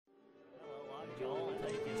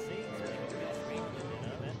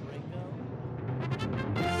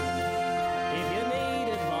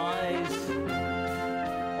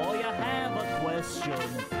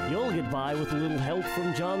get by with a little help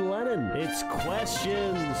from John Lennon. It's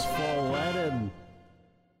Questions for Lennon.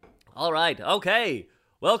 All right, okay.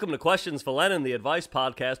 Welcome to Questions for Lennon, the advice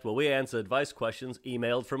podcast where we answer advice questions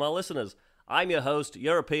emailed from our listeners. I'm your host,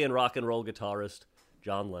 European rock and roll guitarist,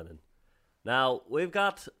 John Lennon. Now, I've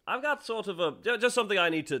got sort of just something I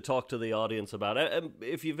need to talk to the audience about.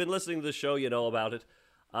 If you've been listening to the show, you know about it.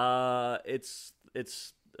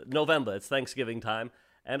 It's November, it's Thanksgiving time.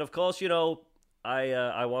 And of course, you know,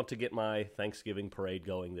 I want to get my Thanksgiving parade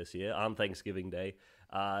going this year on Thanksgiving Day.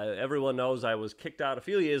 Everyone knows I was kicked out a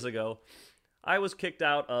few years ago. I was kicked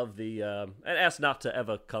out of the, and asked not to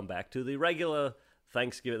ever come back to the regular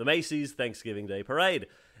Thanksgiving, the Macy's Thanksgiving Day parade.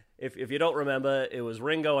 If you don't remember, it was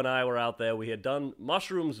Ringo and I were out there. We had done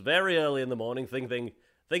mushrooms very early in the morning, thinking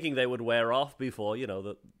they would wear off before, you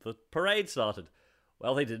know, the parade started.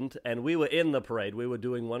 Well, they didn't, and we were in the parade. We were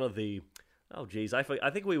doing one of the, I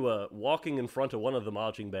think we were walking in front of one of the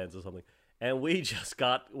marching bands or something, and we just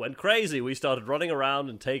went crazy. We started running around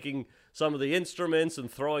and taking some of the instruments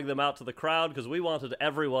and throwing them out to the crowd because we wanted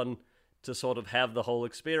everyone to sort of have the whole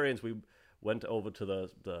experience. We went over to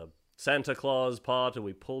the Santa Claus part, and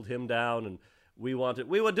we pulled him down, and we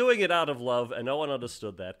were doing it out of love, and no one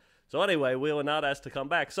understood that. So anyway, we were not asked to come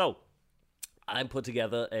back. So I put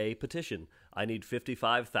together a petition. I need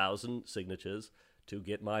 55,000 signatures to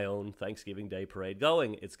get my own Thanksgiving Day parade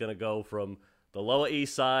going. It's going to go from the Lower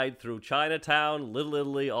East Side through Chinatown, Little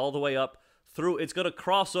Italy, all the way up through. It's going to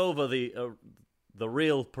cross over the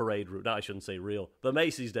real parade route. No, I shouldn't say real. The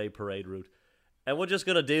Macy's Day parade route. And we're just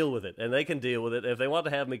going to deal with it, and they can deal with it. If they want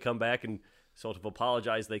to have me come back and sort of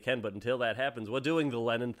apologize, they can, but until that happens, we're doing the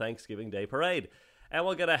Lennon Thanksgiving Day Parade. And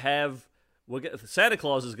we're going to have, Santa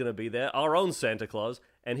Claus is going to be there, our own Santa Claus,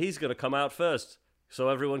 and he's going to come out first so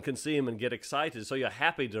everyone can see him and get excited, so you're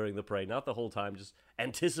happy during the parade, not the whole time just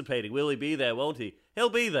anticipating, will he be there, won't he? He'll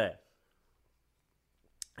be there.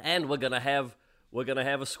 And we're going to have a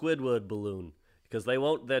Squidward balloon. Because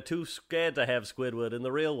they're too scared to have Squidward in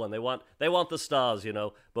the real one. They want the stars, you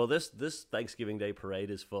know. Well, this Thanksgiving Day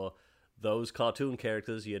parade is for those cartoon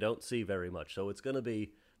characters you don't see very much. So it's going to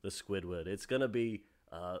be the Squidward. It's going to be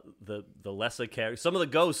the lesser characters, some of the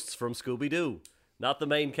ghosts from Scooby-Doo, not the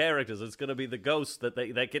main characters. It's going to be the ghosts that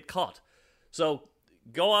get caught. So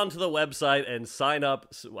go on to the website and sign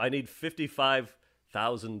up. I need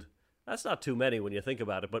 55,000. That's not too many when you think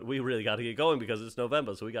about it, but we really got to get going because it's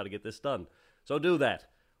November, so we got to get this done. So do that.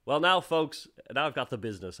 Well, now, folks, I've got the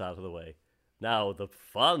business out of the way. Now, the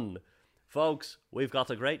fun. Folks, we've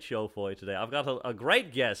got a great show for you today. I've got a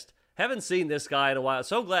great guest. Haven't seen this guy in a while.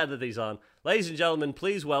 So glad that he's on. Ladies and gentlemen,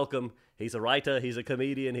 please welcome. He's a writer, he's a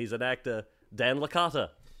comedian, he's an actor, Dan Licata.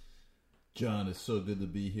 John, it's so good to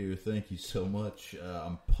be here. Thank you so much.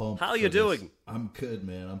 I'm pumped. How are you doing? I'm good,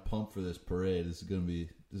 man. I'm pumped for this parade. This is gonna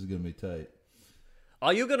be tight.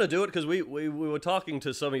 Are you going to do it? Because we were talking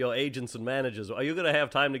to some of your agents and managers. Are you going to have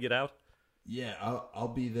time to get out? Yeah, I'll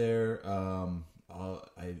be there.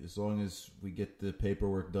 As long as we get the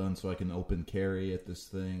paperwork done, so I can open carry at this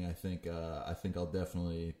thing. I think I'll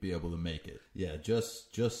definitely be able to make it. Yeah,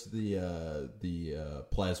 just the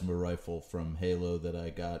plasma rifle from Halo that I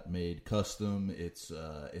got made custom. It's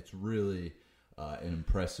really an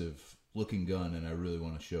impressive looking gun, and I really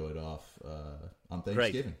want to show it off on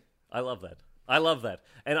Thanksgiving. Great. I love that.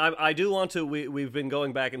 And I do want to, we've been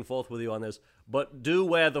going back and forth with you on this, but do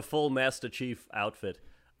wear the full Master Chief outfit.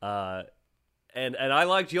 And I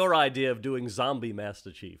liked your idea of doing zombie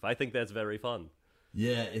Master Chief. I think that's very fun.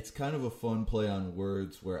 Yeah, it's kind of a fun play on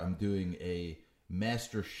words where I'm doing a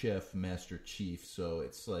Master Chef, Master Chief. So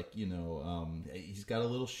it's like, you know, he's got a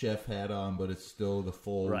little chef hat on, but it's still the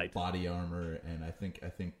full body armor. And I think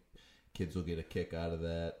kids will get a kick out of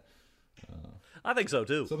that. I think so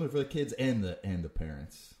too. Something for the kids and the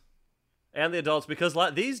parents and the adults, because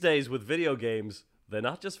these days with video games, they're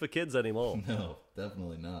not just for kids anymore. No,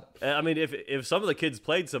 definitely not. I mean, if some of the kids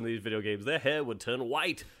played some of these video games, their hair would turn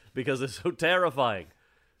white because they're so terrifying.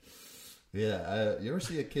 Yeah, you ever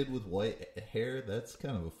see a kid with white hair? That's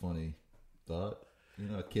kind of a funny thought. You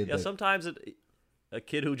know, a kid. Yeah, sometimes a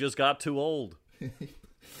kid who just got too old. You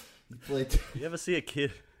ever see a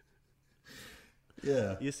kid?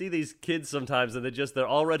 Yeah. You see these kids sometimes, and they're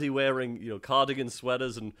already wearing, you know, cardigan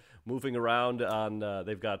sweaters and moving around on.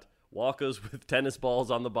 They've got walkers with tennis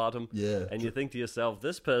balls on the bottom. Yeah. And you think to yourself,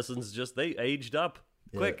 this person's they aged up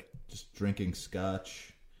quick. Just drinking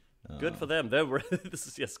scotch. Good for them.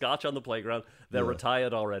 This is scotch on the playground. They're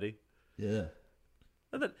retired already. Yeah.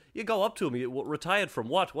 And then you go up to them. You retired from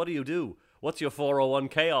what? What do you do? What's your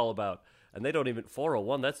 401k all about? And they don't even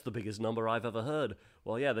 401. That's the biggest number I've ever heard.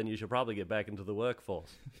 Well, yeah, then you should probably get back into the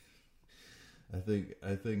workforce. I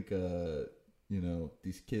think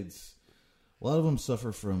these kids, a lot of them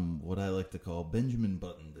suffer from what I like to call Benjamin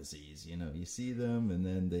Button disease. You see them and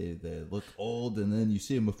then they look old, and then you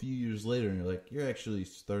see them a few years later and you're like, you're actually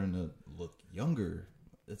starting to look younger.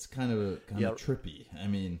 It's kind of trippy. I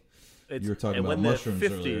mean, you were talking about mushrooms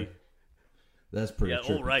earlier. That's pretty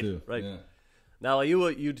trippy too. Right. Yeah. Now, are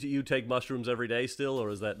you take mushrooms every day still, or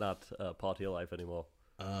is that not part of your life anymore?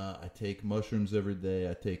 I take mushrooms every day.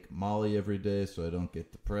 I take Molly every day so I don't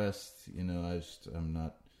get depressed. I'm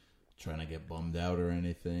not trying to get bummed out or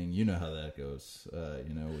anything. You know how that goes.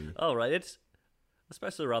 Right. It's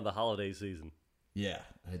especially around the holiday season. Yeah,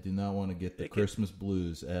 I do not want to get the Christmas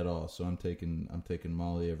blues at all. So I'm taking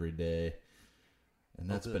Molly every day, and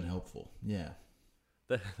that's been helpful. Yeah,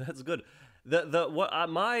 that's good.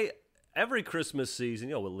 Every Christmas season,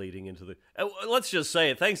 we're leading into the. Let's just say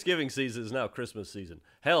it. Thanksgiving season is now Christmas season.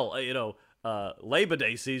 Hell, Labor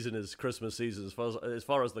Day season is Christmas season as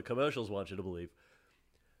far as the commercials want you to believe.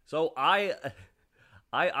 So I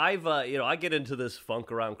get into this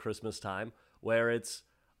funk around Christmas time where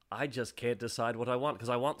I just can't decide what I want because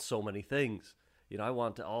I want so many things. I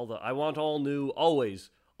want all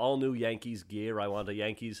new Yankees gear. I want a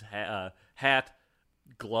Yankees hat,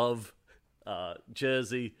 glove,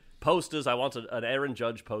 jersey. Posters. I want an Aaron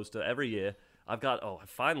Judge poster every year. I've got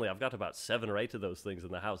about 7 or 8 of those things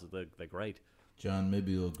in the house. They're great. John,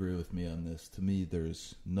 maybe you'll agree with me on this. To me,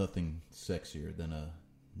 there's nothing sexier than a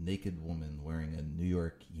naked woman wearing a New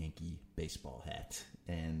York Yankee baseball hat.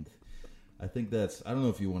 And I think I don't know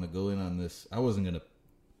if you want to go in on this. I wasn't going to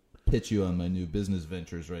pitch you on my new business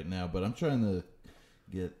ventures right now, but I'm trying to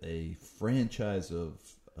get a franchise of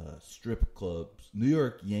strip clubs, New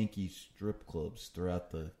York Yankee strip clubs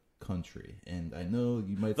throughout the country. And I know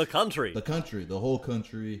you might... The whole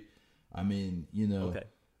country. I mean, Okay.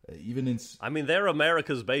 Even in... I mean, they're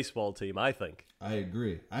America's baseball team, I think. I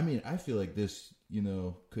agree. I mean, I feel like this,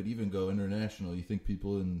 could even go international. You think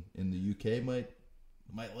people in the UK might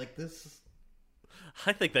like this?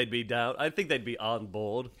 I think they'd be down. I think they'd be on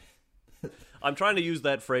board. I'm trying to use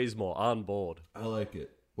that phrase more, on board. I like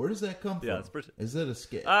it. Where does that come from? Yeah, it's pretty... Is that a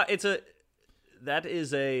scale?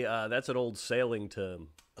 That's an old sailing term.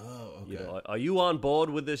 Oh, okay. Are you on board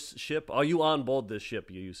with this ship? Are you on board this ship?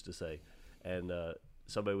 You used to say, and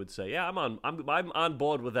somebody would say, "Yeah, I'm on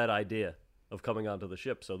board with that idea of coming onto the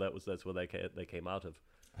ship." So that's where they came out of.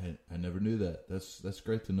 I never knew that. That's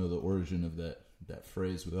great to know the origin of that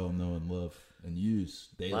phrase we all know and love and use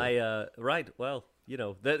daily. Right. Well,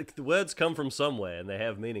 the words come from somewhere and they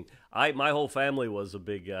have meaning. My whole family was a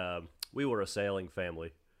big. We were a sailing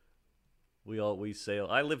family. We sail.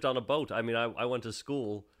 I lived on a boat. I mean, I went to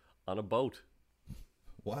school on a boat.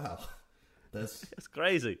 Wow, that's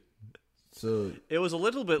crazy. So it was a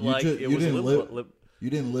little bit you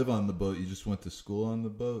didn't live on the boat. You just went to school on the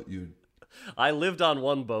boat. I lived on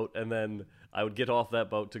one boat, and then I would get off that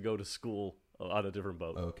boat to go to school on a different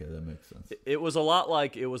boat. Okay, that makes sense. It was a lot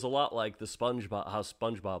like the SpongeBob, how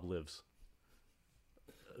SpongeBob lives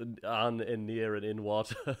on and near and in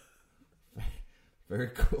water. Very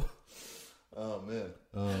cool. Oh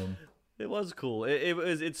man, it was cool.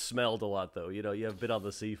 It smelled a lot though. You have been on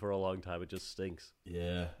the sea for a long time. It just stinks.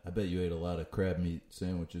 Yeah, I bet you ate a lot of crab meat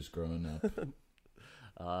sandwiches growing up.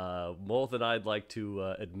 More than I'd like to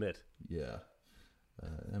admit. Yeah,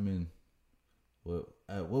 I mean, what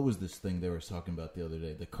was this thing they were talking about the other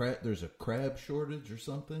day? There's a crab shortage or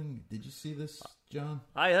something. Did you see this, John?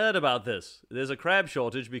 I heard about this. There's a crab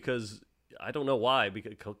shortage because I don't know why.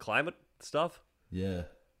 Because climate stuff. Yeah.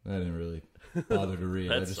 I didn't really bother to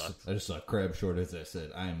read. I just saw crab shortage. I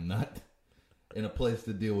said, I am not in a place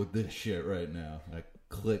to deal with this shit right now. I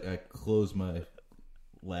close my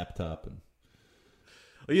laptop and...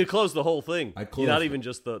 Well, you closed the whole thing. Not even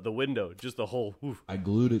just the window, just the whole... Oof. I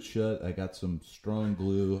glued it shut. I got some strong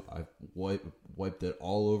glue. I wiped it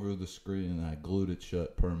all over the screen and I glued it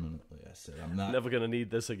shut permanently. I said, I'm not... Never going to need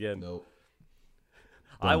this again. Nope.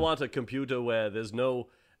 I want a computer where there's no...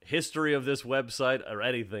 history of this website or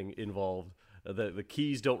anything involved. The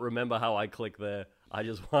keys don't remember how I click there. I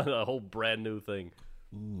just want a whole brand new thing.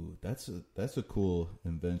 Ooh, that's a cool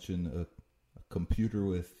invention. A computer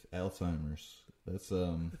with Alzheimer's. That's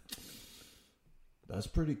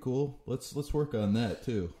pretty cool. Let's work on that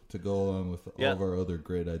too to go along with all of our other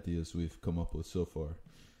great ideas we've come up with so far.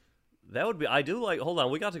 That would be. I do like. Hold on,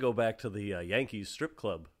 we got to go back to the Yankees strip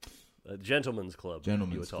club. Gentleman's Club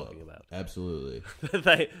you were talking about. Absolutely.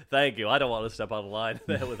 Thank you. I don't want to step out of line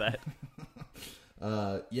there with that.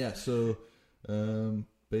 So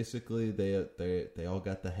basically they all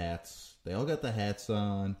got the hats. They all got the hats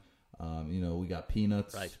on. We got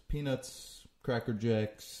peanuts. Right. Peanuts, Cracker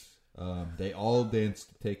Jacks, They all dance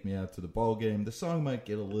to Take Me Out to the Ball Game. The song might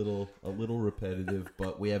get a little repetitive,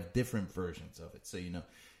 but we have different versions of it. So,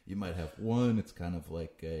 you might have one. It's kind of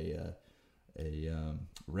like a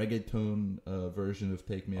reggaeton version of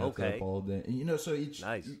Take Me Out to the Ball Game. So each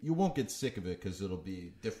you won't get sick of it because it'll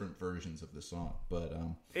be different versions of the song. But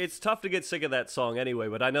it's tough to get sick of that song anyway.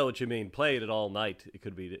 But I know what you mean. Playing it all night, it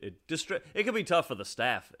could be tough for the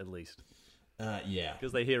staff at least. Yeah,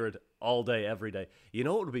 because they hear it all day, every day. You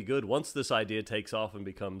know what would be good once this idea takes off and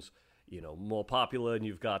becomes, more popular, and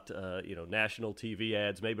you've got, national TV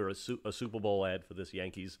ads, maybe a Super Bowl ad for this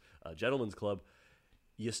Yankees Gentlemen's Club.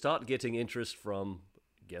 You start getting interest from,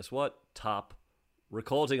 guess what? Top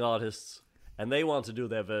recording artists, and they want to do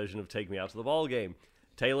their version of "Take Me Out to the Ball Game."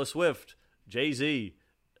 Taylor Swift, Jay-Z,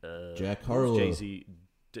 Jack Harlow.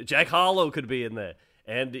 Jack Harlow could be in there,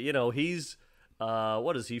 and he's.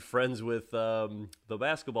 What is he friends with the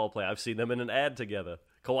basketball player? I've seen them in an ad together.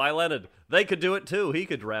 Kawhi Leonard. They could do it too. He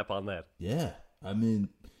could rap on that. Yeah, I mean,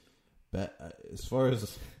 as far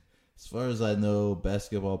as I know,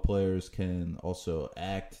 basketball players can also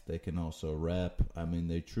act. They can also rap. I mean,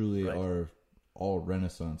 they truly are all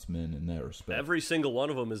Renaissance men in that respect. Every single one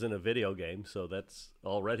of them is in a video game, so that's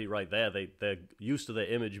already right there. They're used to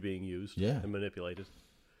their image being used and manipulated.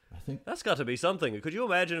 I think that's got to be something. Could you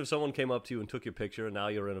imagine if someone came up to you and took your picture and now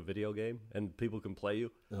you're in a video game and people can play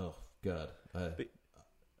you? Oh God,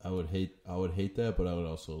 I would hate that, but I would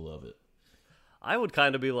also love it. I would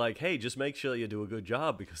kind of be like, hey, just make sure you do a good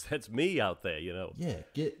job because that's me out there, Yeah,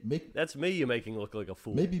 that's me you're making look like a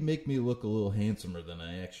fool. Maybe make me look a little handsomer than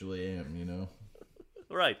I actually am,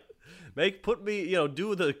 Right. Put me,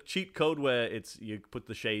 do the cheat code where you put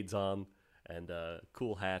the shades on and a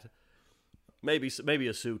cool hat. Maybe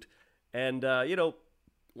a suit. And,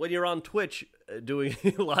 when you're on Twitch doing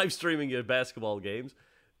live streaming your basketball games,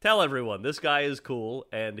 tell everyone, this guy is cool,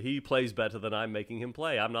 and he plays better than I'm making him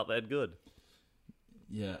play. I'm not that good.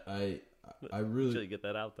 Yeah, I really... Should get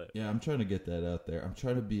that out there. Yeah, I'm trying to get that out there. I'm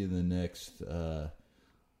trying to be in the next...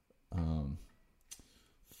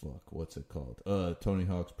 what's it called? Tony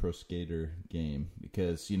Hawk's Pro Skater game.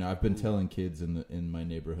 Because, I've been telling kids in my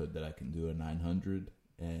neighborhood that I can do a 900...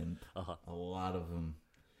 And a lot of them,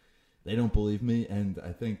 they don't believe me. And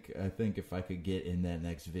I think if I could get in that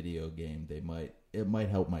next video game, it might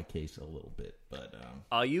help my case a little bit. But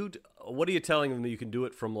what are you telling them that you can do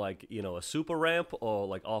it from a super ramp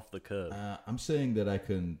or off the curb? I'm saying that I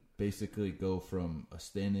can basically go from a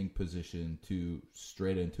standing position to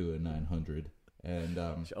straight into a 900. And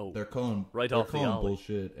they're calling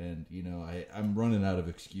bullshit. And I'm running out of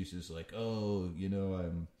excuses like,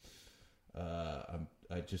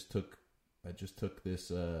 I just took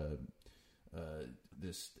this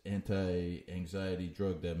this anti-anxiety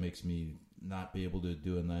drug that makes me not be able to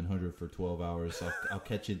do a 900 for 12 hours. I'll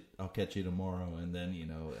catch you tomorrow, and then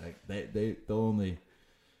they'll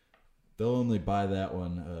only buy that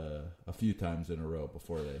one a few times in a row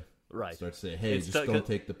before they start to say, "Hey, don't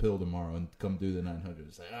take the pill tomorrow and come do the 900."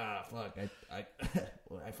 It's like, fuck,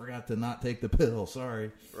 I forgot to not take the pill.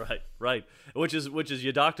 Sorry. Right. Which is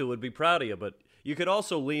your doctor would be proud of you, but you could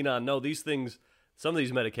also lean on these things. Some of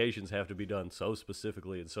these medications have to be done so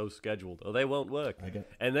specifically and so scheduled, or they won't work.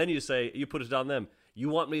 And then you put it on them. You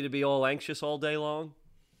want me to be all anxious all day long?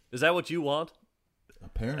 Is that what you want?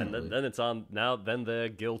 Apparently. And then it's on now. Then they're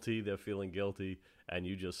guilty. They're feeling guilty. And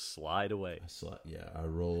you just slide away. I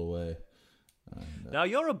roll away. Now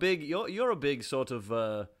you're a big sort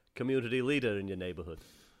of community leader in your neighborhood.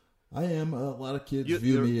 I am. A lot of kids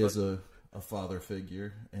view me as a father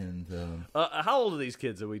figure, and how old are these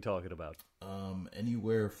kids? Are we talking about?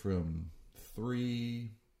 Anywhere from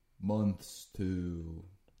 3 months to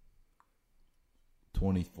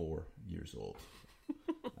 24 years old.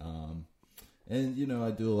 And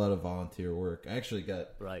I do a lot of volunteer work. I actually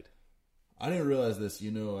got right. I didn't realize this,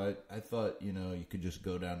 I thought, you could just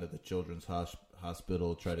go down to the children's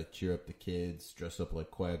hospital, try to cheer up the kids, dress up like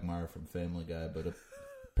Quagmire from Family Guy, but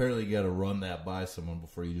apparently you got to run that by someone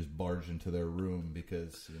before you just barge into their room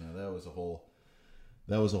because, that was a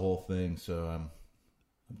whole thing. So,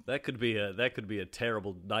 that could be a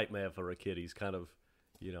terrible nightmare for a kid. He's kind of,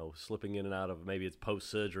 slipping in and out of, maybe it's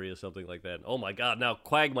post-surgery or something like that. Oh my God, now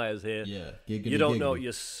Quagmire's here. Yeah. You don't know,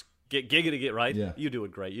 Giggity, right? Yeah. You do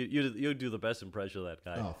it great. You do the best impression of that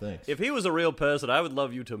guy. Oh, thanks. If he was a real person, I would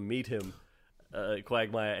love you to meet him,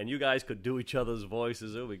 Quagmire, and you guys could do each other's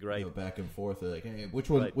voices. It would be great. Go back and forth. Like, hey, which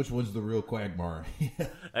one's the real Quagmire?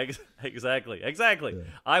 Exactly. Yeah.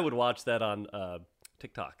 I would watch that on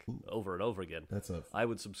TikTok over and over again. I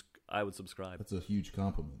would subscribe. That's a huge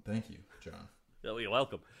compliment. Thank you, John. Oh, you're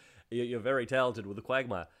welcome. You're very talented with the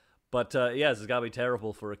Quagmire. But yes, it's got to be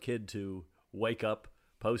terrible for a kid to wake up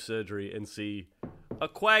post-surgery and see a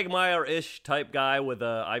Quagmire-ish type guy with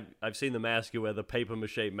I've seen the mask you wear, the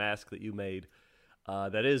papier-mâché mask that you made,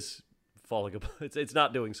 that is falling apart. It's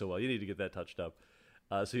not doing so well. You need to get that touched up.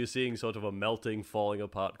 So you're seeing sort of a melting, falling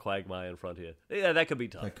apart Quagmire in front of you. Yeah, that could be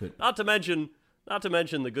tough. That could. Not to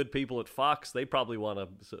mention the good people at Fox. They probably want a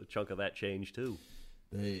chunk of that change too.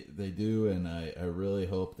 They do, and I really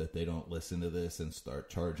hope that they don't listen to this and start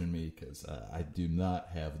charging me, because I do not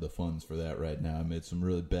have the funds for that right now. I made some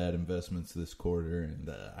really bad investments this quarter, and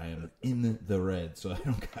I am in the red, so I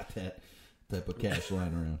don't got that type of cash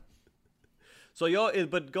lying around. So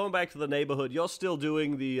but going back to the neighborhood, you're still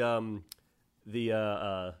doing your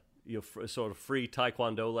sort of free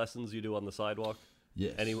Taekwondo lessons you do on the sidewalk?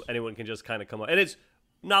 Yes. Anyone can just kind of come up, and it's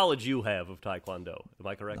knowledge you have of Taekwondo. Am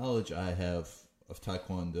I correct? Knowledge I have of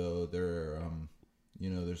Taekwondo. There are,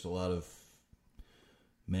 there's a lot of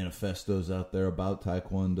manifestos out there about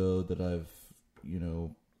Taekwondo that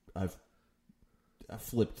I've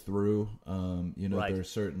flipped through. Right. There are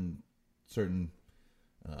certain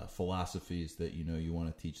philosophies that you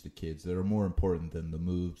want to teach the kids that are more important than the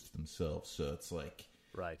moves themselves. So it's like,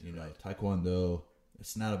 right. Taekwondo.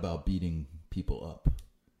 It's not about beating people up.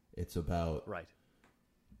 It's about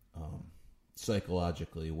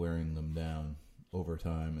psychologically wearing them down over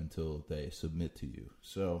time until they submit to you.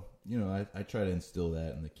 So, I try to instill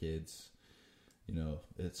that in the kids.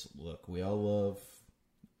 We all love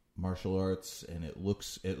martial arts, and it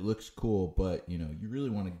looks cool, but you really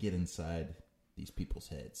want to get inside these people's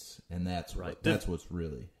heads, and that's what's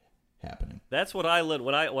really happening. That's what I learned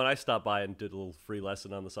when I stopped by and did a little free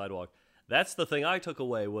lesson on the sidewalk. That's the thing I took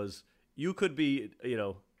away was you could be,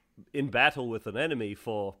 in battle with an enemy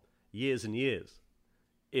for years and years.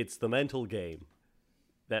 It's the mental game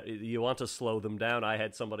that you want to slow them down. I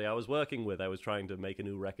had somebody I was working with. I was trying to make a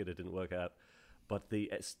new record. It didn't work out. But the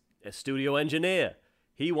studio engineer,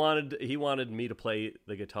 he wanted me to play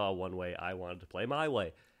the guitar one way. I wanted to play my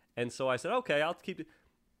way. And so I said, okay, I'll keep it.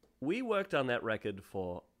 We worked on that record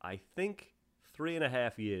for, I think,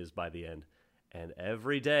 3.5 years by the end. And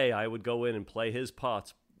every day I would go in and play his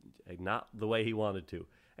parts, not the way he wanted to.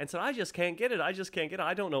 And said, I just can't get it. I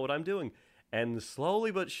don't know what I'm doing. And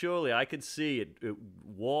slowly but surely, I could see it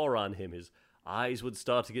wore on him. His eyes would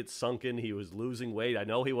start to get sunken. He was losing weight. I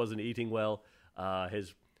know he wasn't eating well.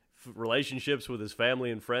 His relationships with his family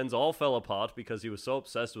and friends all fell apart because he was so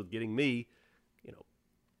obsessed with getting me,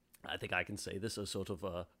 I think I can say this as sort of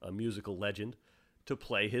a musical legend, to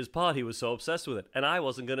play his part. He was so obsessed with it. And I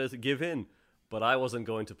wasn't going to give in, but I wasn't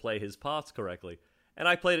going to play his parts correctly. And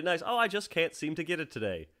I played it nice. Oh, I just can't seem to get it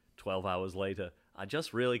today. 12 hours later, I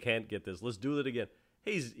just really can't get this. Let's do it again.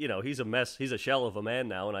 He's a mess. He's a shell of a man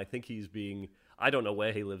now, and I think I don't know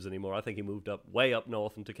where he lives anymore. I think he moved way up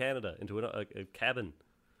north into Canada, into a cabin.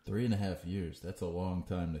 3.5 years. That's a long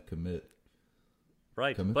time to commit.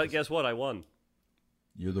 Right. But guess what? I won.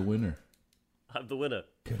 You're the winner. I'm the winner.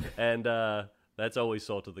 And that's always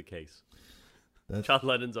sort of the case. John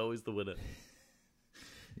Lennon's always the winner.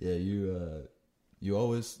 Yeah, you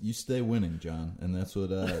stay winning, John, and that's what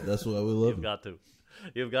we love.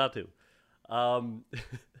 You've got to.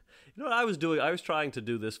 What I was doing? I was trying to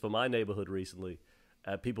do this for my neighborhood recently.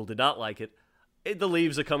 People did not like it. The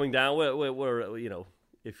leaves are coming down. We're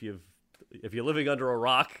if you're living under a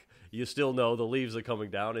rock, you still know the leaves are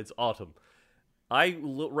coming down. It's autumn. I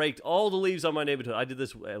raked all the leaves on my neighborhood. I did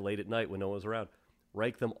this late at night when no one was around.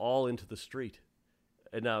 Rake them all into the street.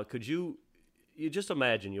 And now, could you just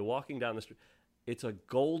imagine you're walking down the street. It's a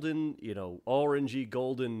golden, orangey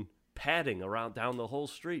golden padding down the whole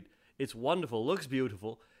street. It's wonderful. Looks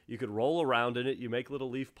beautiful. You could roll around in it. You make little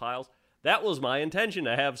leaf piles. That was my intention,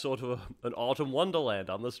 to have sort of an autumn wonderland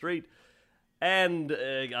on the street. And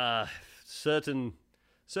certain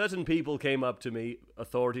people came up to me,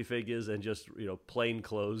 authority figures and just,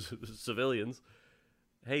 plainclothes civilians,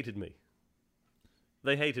 hated me.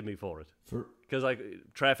 They hated me for it. Because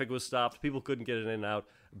traffic was stopped. People couldn't get in and out.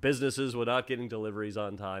 Businesses were not getting deliveries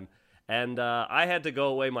on time. And I had to go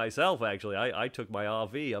away myself, actually. I took my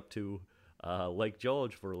RV up to Lake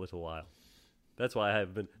George for a little while. That's why I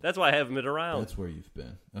haven't been around. That's where you've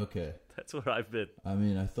been. Okay. That's where I've been. I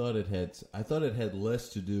mean, I thought it had less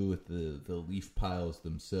to do with the leaf piles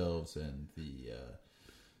themselves and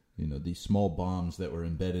the small bombs that were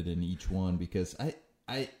embedded in each one, because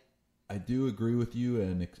I do agree with you,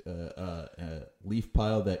 and a leaf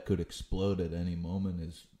pile that could explode at any moment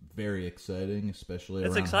is very exciting, especially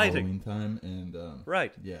around Halloween time. And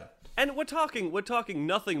right, yeah. And we're talking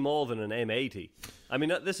nothing more than an M80. I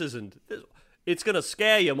mean, this isn't. It's going to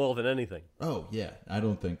scare you more than anything. Oh yeah, I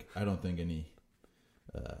don't think any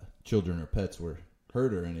children or pets were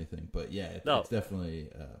hurt or anything. But yeah, it's definitely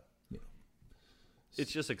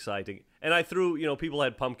it's just exciting. And I threw, people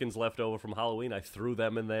had pumpkins left over from Halloween. I threw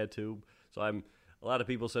them in there too. So a lot of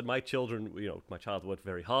people said my child worked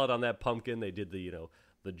very hard on that pumpkin. They did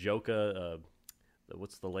the Joker,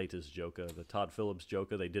 what's the latest Joker? The Todd Phillips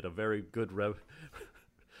Joker. They did a very good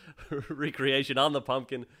recreation on the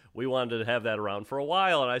pumpkin. We wanted to have that around for a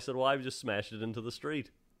while, and I said, well, I've just smashed it into the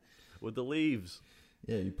street with the leaves.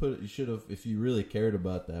 Yeah, you should have, if you really cared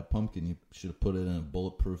about that pumpkin, you should have put it in a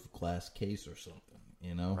bulletproof glass case or something,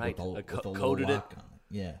 right? with a Coated little lock on it.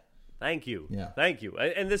 Yeah. Thank you. Yeah. Thank you.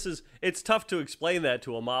 And it's tough to explain that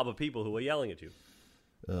to a mob of people who are yelling at you.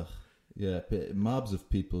 Ugh. Yeah, mobs of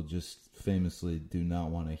people just famously do not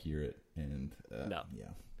want to hear it, and no. Yeah,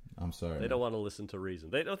 I'm sorry. They don't want to listen to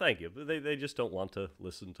reason. Thank you. They just don't want to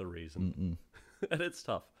listen to reason, and it's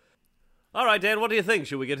tough. All right, Dan, what do you think?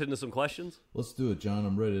 Should we get into some questions? Let's do it, John.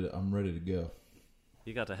 I'm ready to go.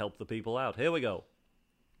 You got to help the people out. Here we go.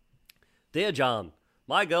 Dear John,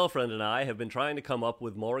 my girlfriend and I have been trying to come up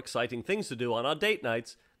with more exciting things to do on our date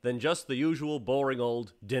nights than just the usual boring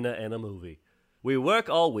old dinner and a movie. We work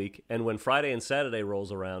all week, and when Friday and Saturday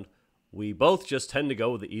rolls around, we both just tend to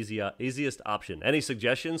go with the easiest option. Any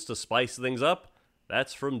suggestions to spice things up?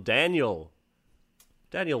 That's from Daniel.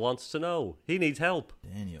 Daniel wants to know. He needs help.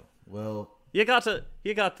 Daniel, well... You got the,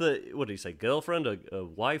 what did he say, girlfriend, a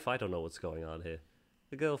wife? I don't know what's going on here.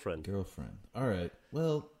 A girlfriend. Girlfriend. All right.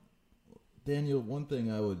 Well, Daniel, one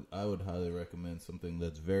thing I would highly recommend, something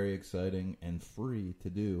that's very exciting and free to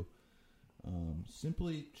do.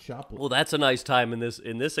 Simply shop. Well, that's a nice time in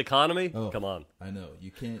this economy. Oh, come on. I know you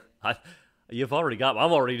can't. I'm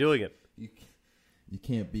already doing it. You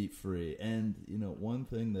can't beat free. And one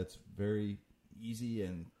thing that's very easy,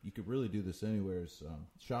 and you could really do this anywhere, is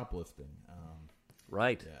shoplifting.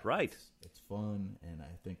 Right. Yeah, right. It's fun, and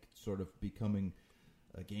I think it's sort of becoming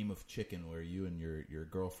a game of chicken where you and your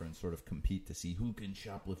girlfriend sort of compete to see who can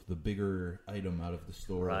shoplift the bigger item out of the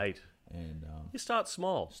store. Right. And you start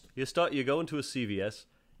small. You go into a CVS,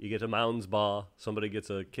 you get a Mounds bar, somebody gets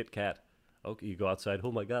a Kit Kat. Okay, you go outside.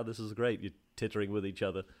 Oh my God, this is great. You're tittering with each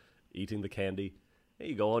other, eating the candy.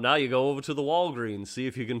 Now you go over to the Walgreens, see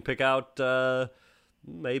if you can pick out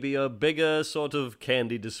maybe a bigger sort of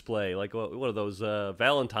candy display, like one of those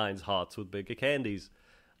Valentine's hearts with bigger candies.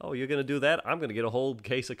 Oh, you're going to do that? I'm going to get a whole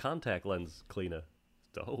case of contact lens cleaner.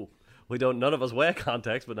 Oh, none of us wear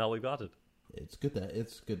contacts, but now we've got it. It's good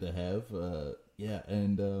to have, yeah,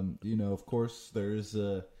 and of course, there's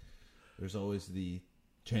always the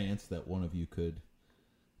chance that one of you could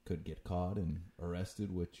get caught and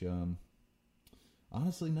arrested, which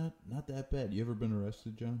honestly not that bad. You ever been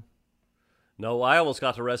arrested, John? No, I almost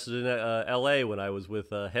got arrested in L.A. when I was with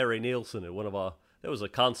Harry Nielsen at there was a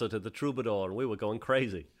concert at the Troubadour, and we were going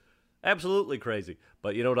crazy, absolutely crazy.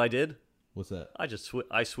 But you know what I did? What's that?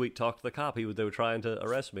 I sweet talked the cop. They were trying to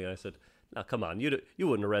arrest me, and I said, now, come on, you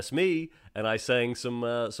wouldn't arrest me. And I sang some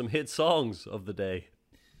hit songs of the day.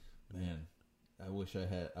 Man, I wish I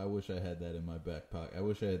had that in my back pocket. I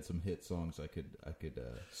wish I had some hit songs I could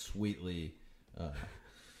sweetly.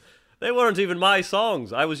 They weren't even my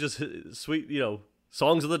songs. I was just sweet,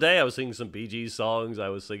 songs of the day. I was singing some Bee Gees songs. I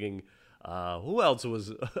was singing. Who else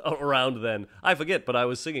was around then? I forget, but I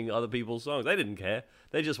was singing other people's songs. They didn't care.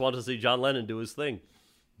 They just wanted to see John Lennon do his thing.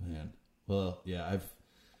 Man, well, yeah,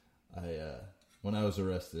 when I was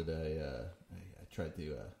arrested, I tried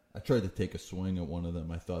to take a swing at one of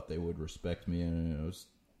them. I thought they would respect me, and it was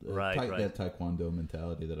that Taekwondo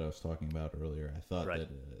mentality that I was talking about earlier. I thought that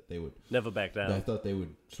they would never back down. I thought they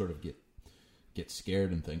would sort of get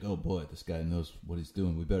scared and think, "Oh boy, this guy knows what he's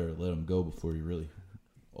doing. We better let him go before he really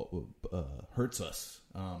hurts us."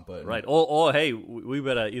 But right, or hey, we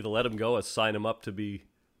better either let him go or sign him up to be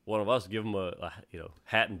one of us, give him a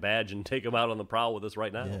hat and badge, and take him out on the prowl with us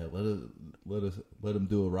right now. Yeah, let him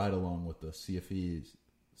do a ride along with us. See if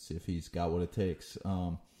he's got what it takes.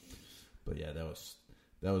 But yeah,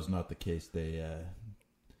 that was not the case. They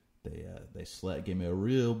gave me a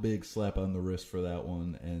real big slap on the wrist for that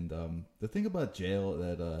one. And the thing about jail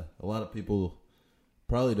that a lot of people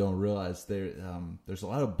probably don't realize, there's a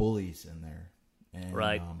lot of bullies in there. And,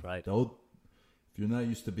 right. If you're not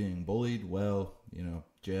used to being bullied, well,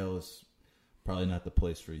 jail is probably not the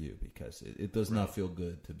place for you, because it does not feel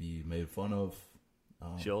good to be made fun of.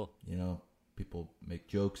 Sure. People make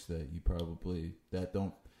jokes that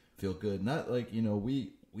don't feel good. Not like,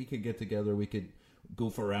 we could get together, we could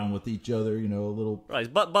goof around with each other, a little.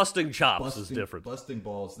 Right, but busting chops is different. Busting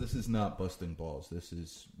balls. This is not busting balls. This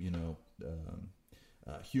is,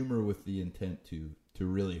 humor with the intent to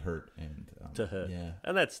really hurt and To hurt. Yeah,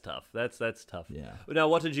 And that's tough. That's tough. Yeah. Now,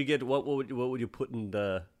 what did you get? What would you put in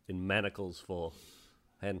manacles for?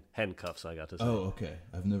 Handcuffs, I got to say. Oh, okay.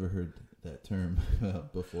 I've never heard that term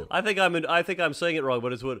before. I think I'm saying it wrong,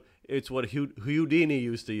 but it's what Houdini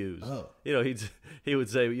used to use. Oh. You know, he would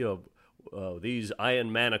say, these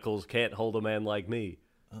iron manacles can't hold a man like me.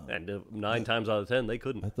 Oh. And 9 times out of 10, they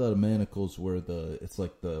couldn't. I thought manacles were it's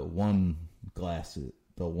like the one glasses.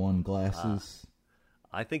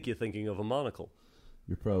 I think you're thinking of a monocle.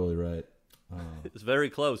 You're probably right. It's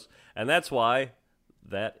very close, and that's why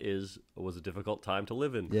was a difficult time to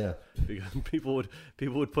live in. Yeah, because people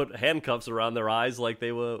would put handcuffs around their eyes like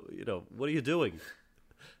they were, what are you doing?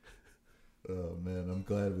 Oh man, I'm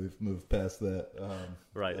glad we've moved past that.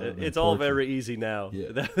 Right, it's all very easy now.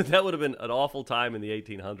 Yeah. That would have been an awful time in the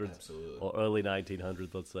 1800s. Absolutely. Or early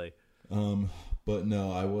 1900s, let's say. But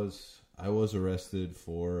no, I was arrested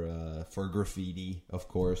for graffiti, of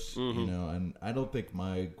course. Mm-hmm. And I don't think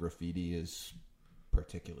my graffiti is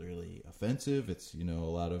particularly offensive. It's a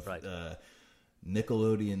lot of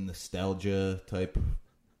Nickelodeon nostalgia type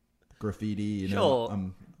graffiti.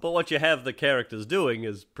 Sure, but what you have the characters doing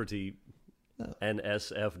is pretty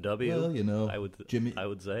NSFW. Well, I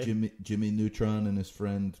would say Jimmy Neutron and his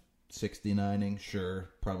friend 69ing.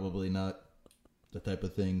 Sure, probably not the type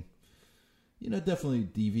of thing. Definitely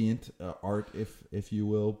deviant art, if you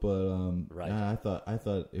will. But I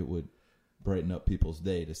thought it would brighten up people's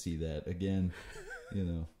day to see that again.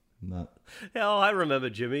 Not. Yeah, I remember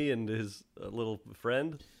Jimmy and his little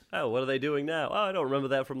friend. Oh, what are they doing now? Oh, I don't remember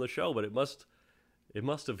that from the show, but it must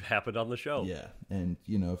have happened on the show. Yeah, and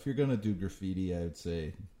if you're gonna do graffiti, I would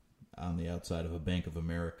say on the outside of a Bank of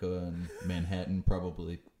America in Manhattan,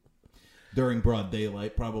 probably during broad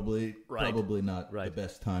daylight, probably not the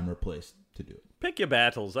best time or place to do it. Pick your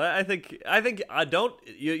battles. I think I don't.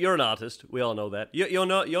 You're an artist. We all know that.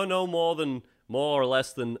 You're no more or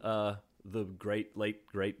less than the late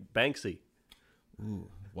great Banksy. Ooh,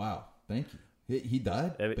 wow! Thank you. He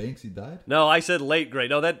died. Banksy died. No, I said late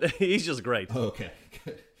great. No, that he's just great. Oh, okay,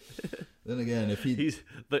 good. Then again, he's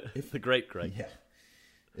the great. Yeah.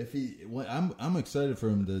 I'm excited for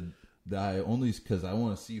him to die only because I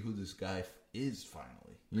want to see who this guy is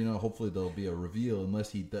finally. Hopefully there'll be a reveal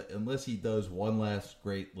unless he does one last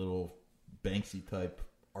great little Banksy type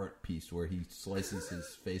art piece where he slices his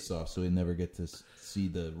face off so he never get to see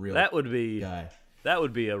the real guy. That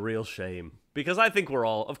would be a real shame because I think we're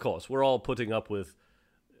all putting up with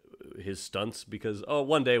his stunts because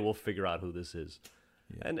one day we'll figure out who this is.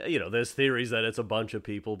 Yeah. And there's theories that it's a bunch of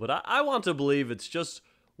people, but I want to believe it's just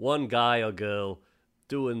one guy or girl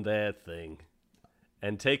doing their thing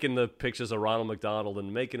and taking the pictures of Ronald McDonald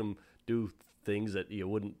and making him do things that you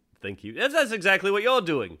wouldn't think that's exactly what you're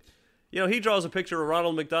doing. He draws a picture of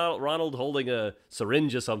Ronald holding a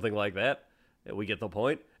syringe or something like that. We get the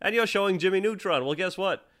point. And you're showing Jimmy Neutron. Well, guess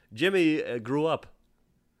what? Jimmy grew up.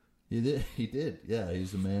 He did. Yeah,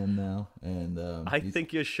 he's a man now. And I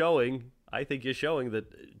think you're showing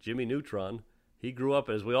that Jimmy Neutron, he grew up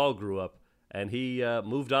as we all grew up, and he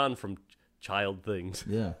moved on from child things.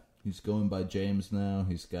 Yeah, he's going by James now.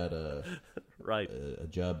 He's got a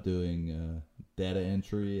job doing data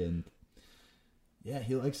entry and. Yeah,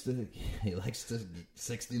 he likes to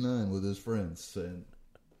 69 with his friends, and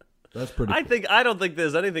that's pretty. I don't think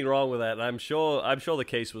there's anything wrong with that, and I'm sure the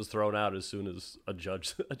case was thrown out as soon as a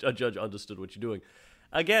judge understood what you're doing.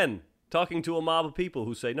 Again, talking to a mob of people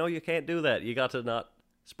who say, no, you can't do that. You got to not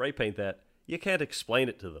spray paint that. You can't explain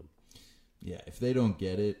it to them. Yeah, if they don't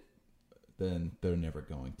get it, then they're never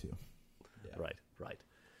going to. Yeah. Right.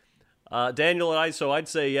 Daniel and I'd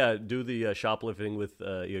say, do the shoplifting with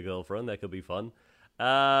your girlfriend. That could be fun.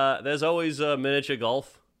 There's always miniature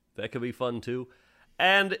golf. That could be fun, too.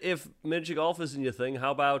 And if miniature golf isn't your thing, how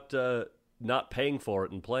about not paying for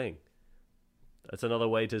it and playing? That's another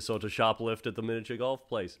way to sort of shoplift at the miniature golf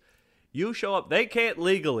place. You show up. They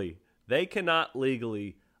cannot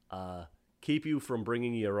legally keep you from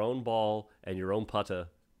bringing your own ball and your own putter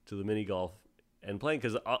to the mini golf and playing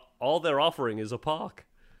because all they're offering is a park.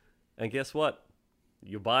 And guess what?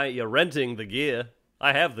 You're renting the gear.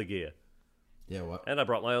 I have the gear. Yeah, what? And I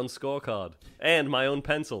brought my own scorecard and my own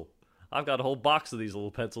pencil. I've got a whole box of these little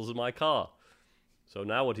pencils in my car. So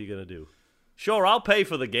now what are you going to do? Sure, I'll pay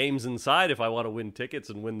for the games inside if I want to win tickets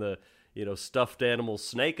and win the, stuffed animal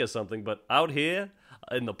snake or something. But out here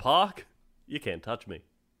in the park, you can't touch me.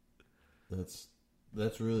 That's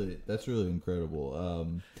really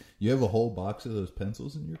incredible. You have a whole box of those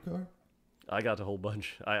pencils in your car? I got a whole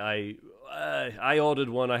bunch. I ordered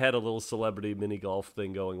one. I had a little celebrity mini golf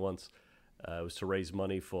thing going once. It was to raise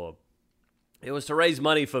money for It was to raise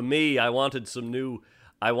money for me. I wanted to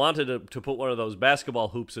put one of those basketball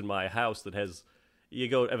hoops in my house that has.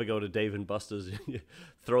 Ever go to Dave and Buster's? You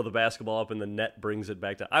throw the basketball up and the net brings it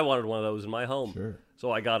back down. I wanted one of those in my home. Sure.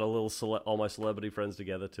 So I got all my celebrity friends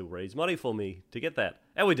together to raise money for me to get that,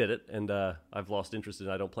 and we did it. And I've lost interest in it.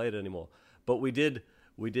 I don't play it anymore. But we did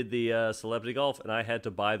the celebrity golf, and I had to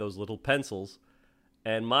buy those little pencils.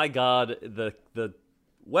 And my God, the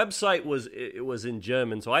website was in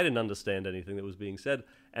German, so I didn't understand anything that was being said.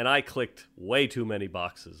 And I clicked way too many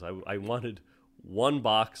boxes. I wanted one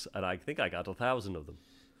box, and I think I got 1,000 of them.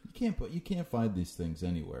 You can't find these things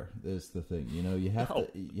anywhere. That's the thing. You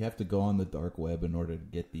have to go on the dark web in order to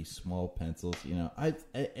get these small pencils.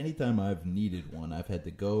 Anytime I've needed one, I've had to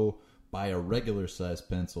go buy a regular size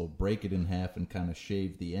pencil, break it in half, and kind of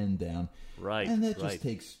shave the end down. Right. And that just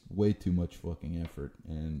takes way too much fucking effort.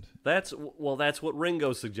 And that's what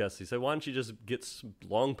Ringo suggests. He said, "Why don't you just get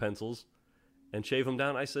long pencils and shave them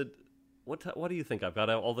down?" I said, What do you think? I've got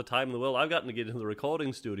all the time in the world. I've gotten to get into the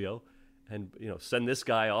recording studio and send this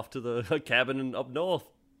guy off to the cabin up north.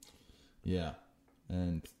 Yeah,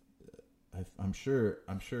 and I'm sure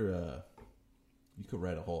you could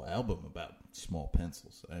write a whole album about small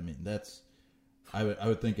pencils. I mean, I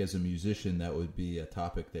would think as a musician that would be a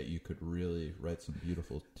topic that you could really write some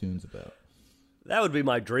beautiful tunes about. That would be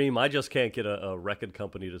my dream. I just can't get a record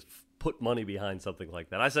company to put money behind something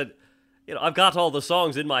like that. I said, I've got all the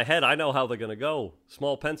songs in my head. I know how they're going to go.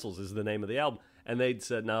 Small Pencils is the name of the album. And they'd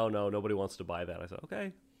said, no, nobody wants to buy that. I said,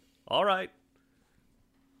 okay, all right.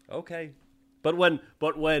 Okay. But when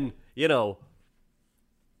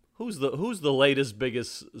who's the latest,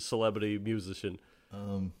 biggest celebrity musician?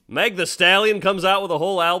 Meg the Stallion comes out with a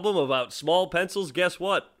whole album about small pencils. Guess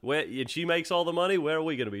what? And she makes all the money. Where are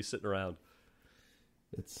we going to be sitting around?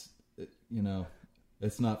 It's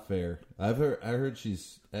not fair. I heard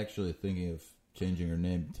she's actually thinking of changing her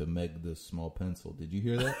name to Meg the Small Pencil. Did you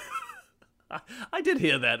hear that? I did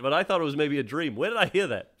hear that, but I thought it was maybe a dream. Where did I hear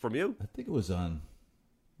that? From you? I think it was on.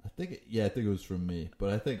 I think it was from me, but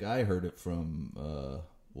I think I heard it from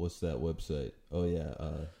what's that website? Oh yeah,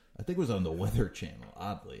 I think it was on the Weather Channel.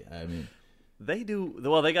 Oddly, I mean, they do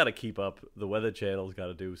well. They got to keep up. The Weather Channel's got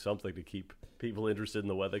to do something to keep people interested in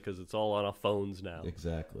the weather because it's all on our phones now.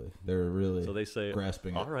 Exactly. They're really so they say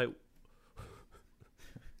grasping. All right,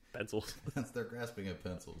 pencils. They're grasping at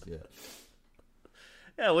pencils. Yeah.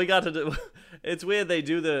 Yeah, we got to do. It's weird they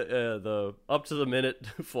do the up to the minute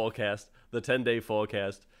forecast, the 10-day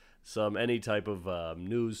forecast, any type of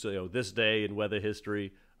news. This day in weather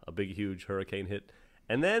history, a big huge hurricane hit,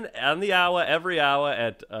 and then on the hour, every hour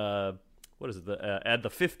at what is it? At the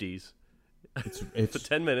 50s. It's for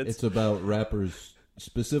 10 minutes. It's about rappers,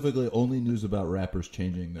 specifically only news about rappers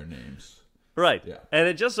changing their names. Right. Yeah. And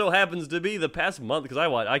it just so happens to be the past month because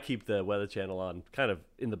I keep the Weather Channel on kind of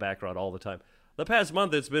in the background all the time. The past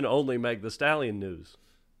month, it's been only Meg the Stallion news.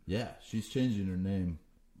 Yeah, she's changing her name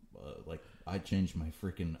like I changed my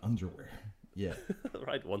freaking underwear. Yeah.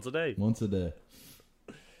 Right, once a day. Once a day.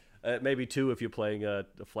 Maybe two if you're playing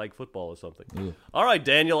flag football or something. Yeah. All right,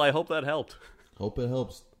 Daniel, I hope that helped. Hope it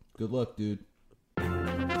helps. Good luck, dude.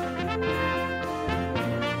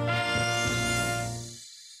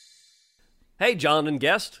 Hey, John and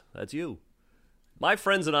guest. That's you. My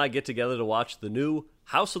friends and I get together to watch the new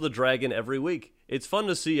House of the Dragon every week. It's fun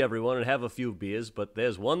to see everyone and have a few beers, but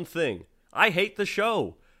there's one thing. I hate the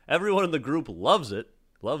show. Everyone in the group loves it.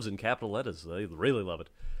 Loves in capital letters. They really love it.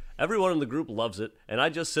 Everyone in the group loves it, and I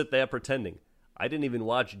just sit there pretending. I didn't even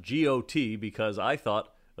watch GOT because I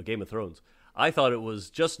thought, Game of Thrones, I thought it was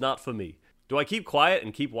just not for me. Do I keep quiet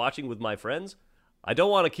and keep watching with my friends? I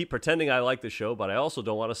don't want to keep pretending I like the show, but I also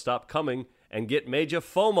don't want to stop coming and get major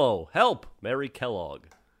FOMO. Help! Mary Kellogg.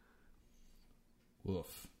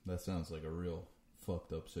 Woof. That sounds like a real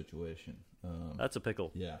fucked up situation. That's a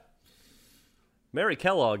pickle. Yeah. Mary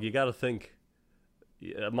Kellogg, you got to think.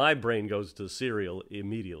 My brain goes to cereal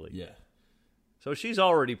immediately. Yeah. So she's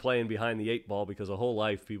already playing behind the 8 ball because her whole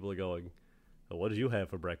life people are going, what did you have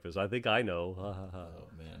for breakfast? I think I know. Oh,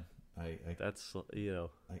 man. That's,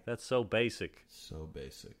 that's so basic. So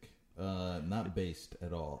basic. Not based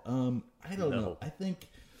at all. I don't know. I think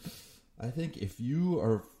if you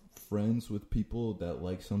are friends with people that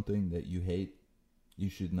like something that you hate, you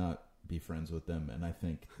should not be friends with them. And I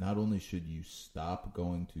think not only should you stop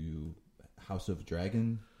going to House of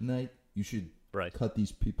Dragon night, you should cut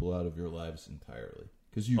these people out of your lives entirely.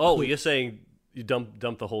 Because you're saying you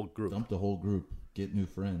dump the whole group. Dump the whole group. Get new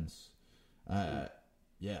friends. Yeah.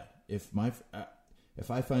 If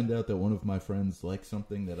I find out that one of my friends likes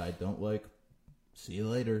something that I don't like, see you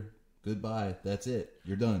later. Goodbye. That's it.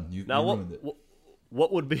 You're done. You ruined it.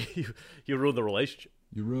 what would be you ruined the relationship.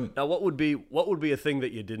 You ruined. Now, what would be a thing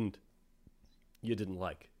that you didn't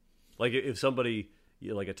like? Like if somebody,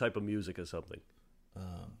 like a type of music or something.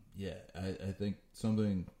 Yeah, I think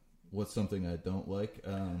what's something I don't like?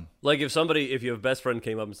 Like if your best friend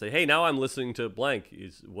came up and say, "Hey, now I'm listening to blank,"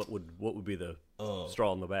 what would be the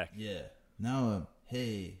straw in the back? Yeah. Now,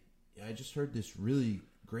 hey, I just heard this really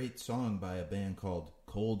great song by a band called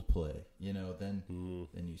Coldplay. Then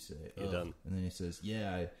you say, You're done. And then he says,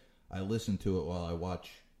 "Yeah, I listen to it while I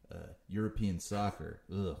watch European soccer."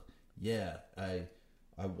 Ugh. Yeah, I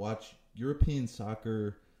watch European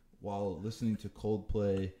soccer while listening to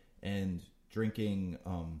Coldplay and drinking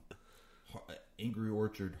Angry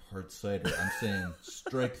Orchard hard cider. I'm saying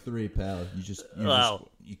strike 3, pal.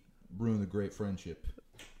 You ruined a great friendship.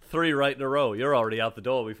 3 right in a row. You're already out the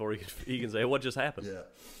door before he can say, "What just happened?"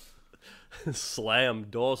 Yeah. Slam,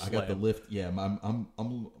 door slam. I got the lift. Yeah, I'm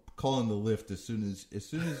calling the lift as soon as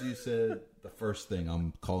you said the first thing.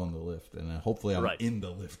 I'm calling the lift, and hopefully I'm in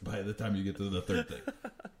the lift by the time you get to the third thing.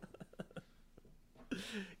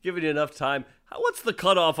 Giving you enough time. What's the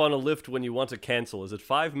cutoff on a lift when you want to cancel? Is it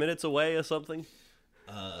 5 minutes away or something?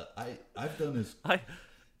 I've done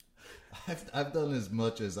as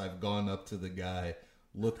much as I've gone up to the guy,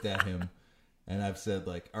 looked at him, and I've said,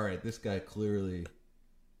 like, all right, this guy clearly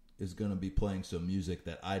is going to be playing some music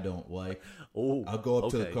that I don't like. Oh, I'll go up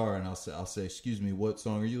to the car and I'll say, "Excuse me, what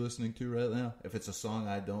song are you listening to right now?" If it's a song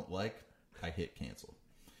I don't like, I hit cancel.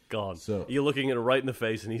 Gone. So you're looking at him right in the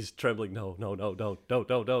face, and he's trembling. No, don't.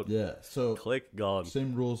 Yeah. So click, gone.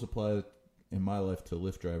 Same rules apply in my life to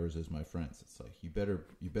Lyft drivers as my friends. It's like you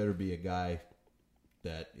better be a guy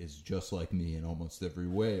that is just like me in almost every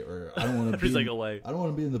way, or I don't want to be. I don't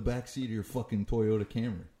want to be in the backseat of your fucking Toyota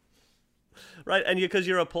Camry. Right, and because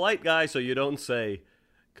you're a polite guy, so you don't say,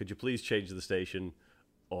 "Could you please change the station,"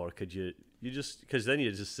 or "Could you just," because then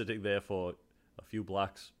you're just sitting there for a few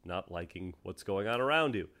blocks, not liking what's going on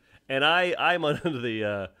around you. And I'm under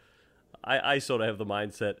the, I sort of have the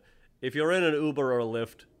mindset, if you're in an Uber or a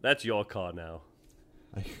Lyft, that's your car now.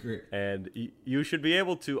 I agree. And you should be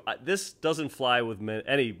able to, this doesn't fly with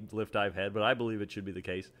any Lyft I've had, but I believe it should be the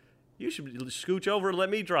case. You should scooch over and let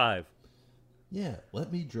me drive. Yeah,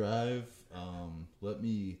 let me drive. Let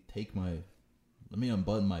me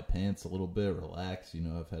unbutton my pants a little bit, relax.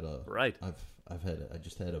 I've had a right. I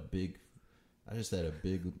just had a big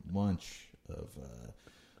lunch of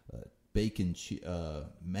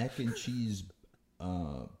mac and cheese,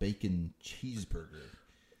 bacon cheeseburger.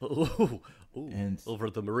 Ooh, and over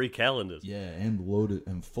at the Marie Callender's. Yeah,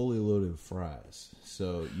 and fully loaded fries.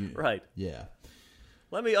 So right. Yeah.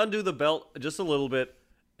 Let me undo the belt just a little bit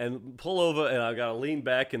and pull over, and I gotta lean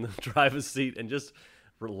back in the driver's seat and just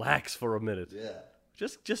relax for a minute. Yeah.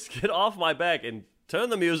 Just get off my back and turn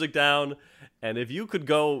the music down. And if you could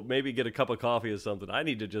go maybe get a cup of coffee or something, I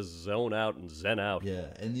need to just zone out and zen out. Yeah,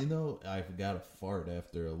 and I've got to fart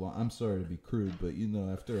after a long. I'm sorry to be crude, but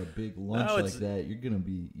after a big lunch like that, you're gonna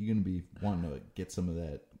be wanting to get some of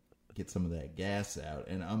that gas out,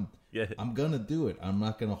 and I'm gonna do it. I'm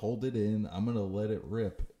not gonna hold it in. I'm gonna let it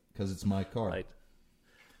rip because it's my car. Right.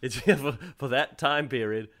 It's for that time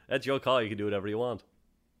period. That's your car. You can do whatever you want.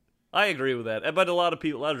 I agree with that, but a lot of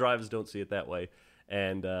drivers don't see it that way.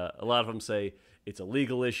 And a lot of them say it's a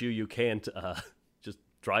legal issue. You can't just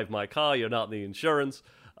drive my car. You're not in the insurance.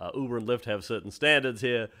 Uber and Lyft have certain standards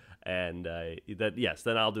here. And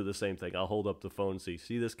then I'll do the same thing. I'll hold up the phone and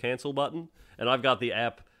see this cancel button? And I've got the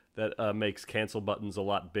app that makes cancel buttons a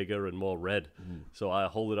lot bigger and more red. So I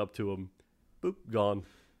hold it up to them. Boop, gone.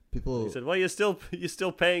 He said, "Well, you're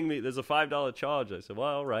still paying me. There's a $5 charge." I said, "Well,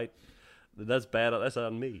 all right. That's bad. That's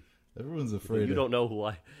on me." Everyone's afraid. You don't know who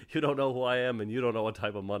I am, and you don't know what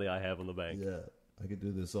type of money I have in the bank. Yeah, I could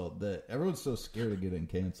do this all day. Everyone's so scared of getting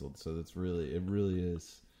canceled, so it really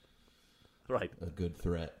is right a good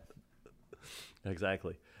threat.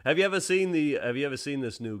 Exactly. Have you ever seen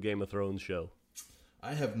this new Game of Thrones show?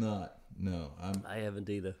 I have not. No, I haven't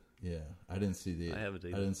either. Yeah, I didn't see the. I haven't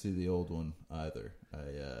either. I didn't see the old one either.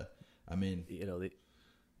 I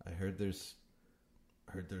heard there's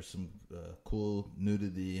some cool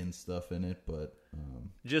nudity and stuff in it, but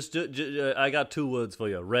I got 2 words for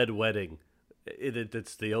you: Red Wedding.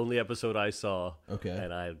 It's the only episode I saw. Okay,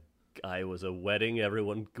 and I was a wedding.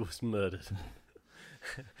 Everyone was murdered,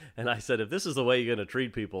 and I said, if this is the way you're gonna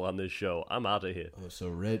treat people on this show, I'm out of here. Oh, so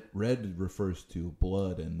red refers to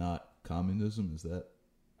blood and not communism. Is that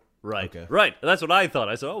right? Okay. Right. That's what I thought.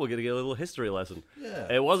 I said, we're gonna get a little history lesson.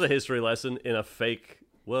 Yeah, it was a history lesson in a fake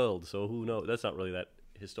world. So who knows? That's not really that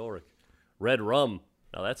historic. Red rum.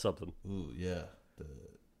 Now that's something. Ooh, yeah.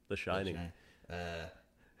 The Shining.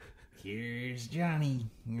 Here's Johnny.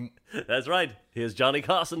 That's right. Here's Johnny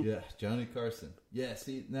Carson. Yeah, Johnny Carson. Yeah,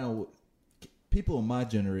 see, now, people in my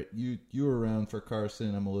generation, you were around for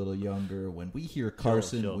Carson. I'm a little younger. When we hear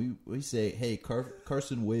Carson, Sure. we say, hey,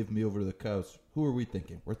 Carson waved me over to the couch. Who are we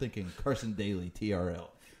thinking? We're thinking Carson Daly, TRL.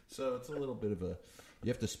 So it's a little bit of a, you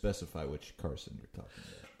have to specify which Carson you're talking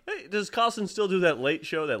about. Hey, does Carson still do that late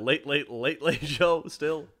show, that late show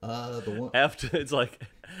still? The one It's like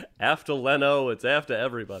after Leno, it's after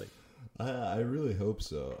everybody. I really hope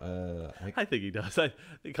so. I think he does.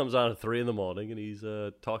 He comes on at 3 a.m. and he's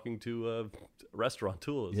talking to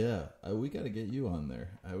restaurateurs. Yeah, we got to get you on there.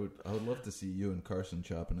 I would love to see you and Carson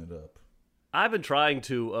chopping it up. I've been trying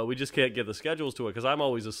to. We just can't get the schedules to it because I'm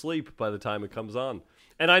always asleep by the time it comes on,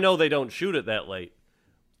 and I know they don't shoot it that late.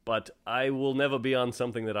 But I will never be on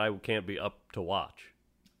something that I can't be up to watch.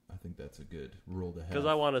 I think that's a good rule to have. Because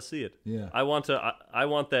I want to see it. Yeah. I want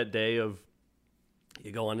that day of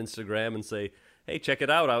you go on Instagram and say, hey, check it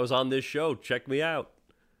out. I was on this show. Check me out.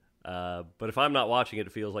 But if I'm not watching it,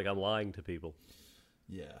 it feels like I'm lying to people.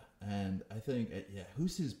 Yeah. And I think,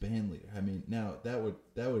 who's his band leader? I mean, now that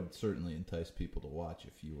would certainly entice people to watch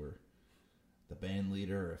if you were the band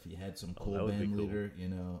leader, or if you had some cool band leader. You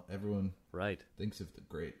know, everyone thinks of the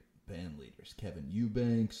great band leaders: Kevin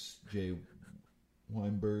Eubanks, Jay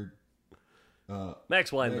Weinberg,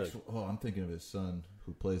 Max Weinberg. I'm thinking of his son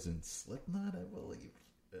who plays in Slipknot, I believe.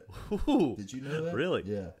 Ooh, did you know that? Really?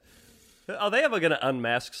 Yeah. Are they ever going to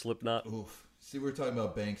unmask Slipknot? Oof. See, we were talking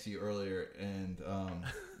about Banksy earlier, and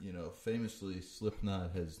famously,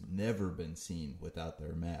 Slipknot has never been seen without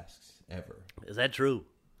their masks ever. Is that true?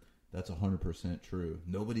 That's 100% true.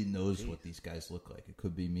 Nobody knows what these guys look like. It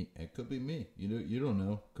could be me. It could be me. You don't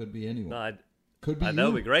know. Could be anyone. No, could be you. That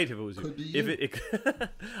would be great if it was could you. Be you.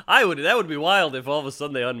 That would be wild if all of a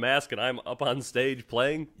sudden they unmask and I'm up on stage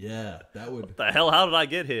playing. Yeah, that would. What the hell? How did I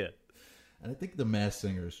get here? And I think the Masked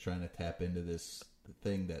Singer is trying to tap into this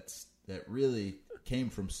thing that really came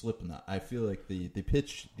from Slipknot. I feel like the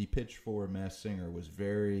pitch for Masked Singer was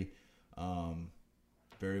very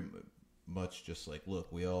much just like, look,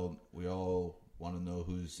 we all want to know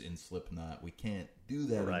who's in Slipknot. We can't do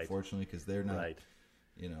that, unfortunately, because they're not,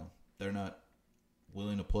 they're not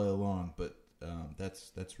willing to play along. But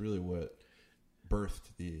that's really what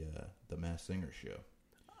birthed the Masked Singer show.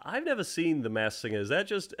 I've never seen the Masked Singer. Is that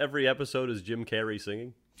just every episode is Jim Carrey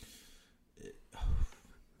singing?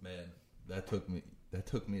 Man, that took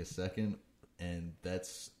me a second, and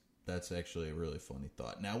that's actually a really funny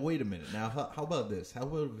thought. Now, wait a minute. Now, how about this? How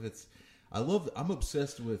about if it's? I'm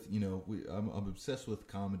obsessed with I'm obsessed with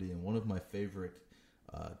comedy, and one of my favorite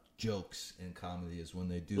jokes in comedy is when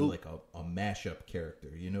they do like a mashup character.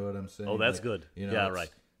 You know what I'm saying? Oh, that's good. Yeah, right.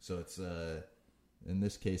 So it's in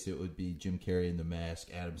this case it would be Jim Carrey in The Mask,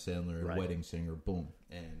 Adam Sandler in Wedding Singer, boom,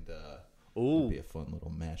 and it would be a fun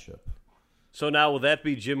little mashup. So now will that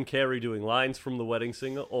be Jim Carrey doing lines from The Wedding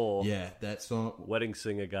Singer, or that song, Wedding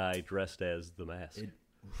Singer guy dressed as The Mask?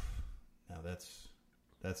 Now that's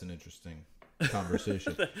an interesting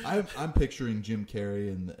conversation. I'm picturing Jim Carrey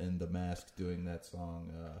and The Mask doing that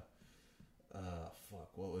song.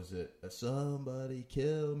 What was it? Somebody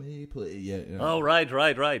kill me, please. Yeah. Oh, right.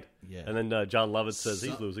 Yeah. And then John Lovett says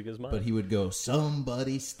he's losing his mind. But he would go,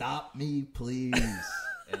 "Somebody stop me, please."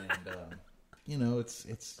 And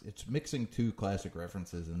it's mixing two classic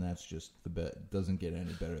references, and that's just the bet. Doesn't get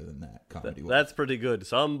any better than that comedy. That's pretty good.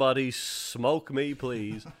 Somebody smoke me,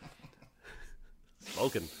 please.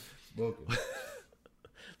 Smoking.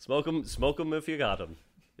 Smoke 'em if you got 'em.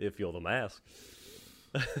 If you're The Mask.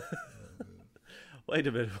 Wait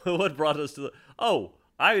a minute. What brought us to the... Oh,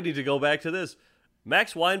 I need to go back to this.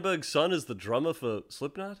 Max Weinberg's son is the drummer for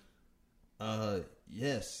Slipknot?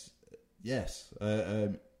 Yes.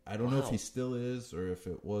 I don't know if he still is, or if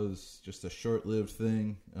it was just a short-lived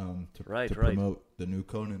thing to promote the new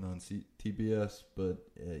Conan on TBS. But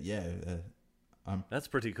that's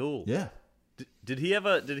pretty cool. Yeah. Did he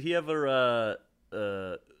ever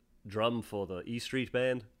drum for the E Street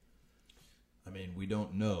Band? I mean, we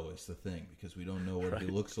don't know. Is the thing, because we don't know what he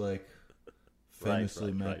looks like.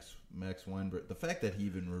 Famously, Max Weinberg. The fact that he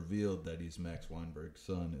even revealed that he's Max Weinberg's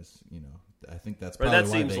son is, I think that's probably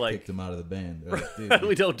why they kicked him out of the band. Like, dude,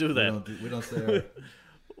 we don't do that. We don't say.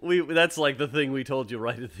 That's like the thing we told you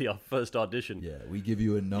right at the first audition. Yeah, we give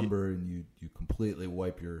you a number and you completely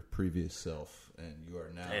wipe your previous self, and you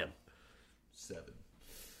are now 7.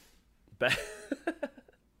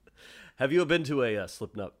 Have you been to a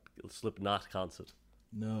Slipknot concert?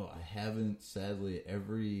 No, I haven't. Sadly,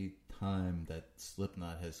 every time that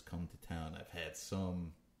Slipknot has come to town, I've had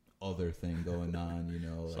some other thing going on.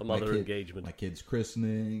 Like some other engagement. My kid's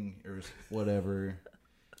christening or whatever.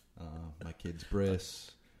 My kid's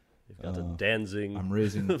Briss. You've got a Danzig. I'm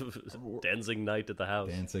raising Danzig night at the house.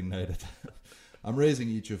 dancing night. I'm raising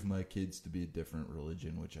each of my kids to be a different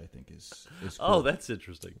religion, which I think is cool. Oh, that's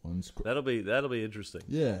interesting. One's cool. That'll be interesting.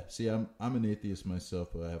 Yeah. See, I'm an atheist myself,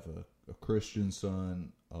 but I have a Christian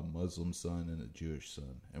son, a Muslim son, and a Jewish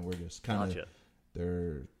son, and we're just kind of Gotcha.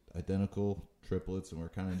 they're identical triplets, and we're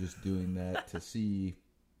kind of just doing that to see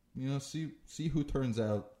who turns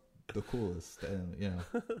out the coolest, and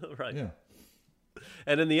Right. yeah.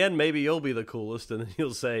 And in the end, maybe you'll be the coolest, and then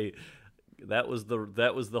you'll say, "That was the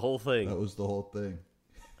whole thing. That was the whole thing.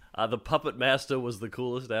 The puppet master was the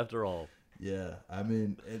coolest after all." Yeah, I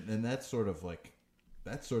mean, and that's sort of like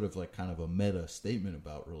kind of a meta statement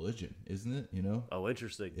about religion, isn't it? You know? Oh,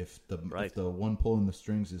 interesting. If the one pulling the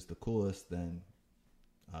strings is the coolest, then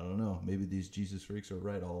I don't know. Maybe these Jesus freaks are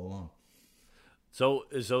right all along. So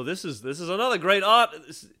this is another great art.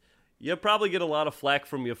 You probably get a lot of flack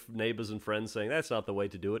from your neighbors and friends saying that's not the way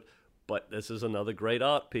to do it, but this is another great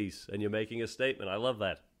art piece, and you're making a statement. I love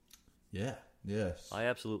that. Yeah. Yes. I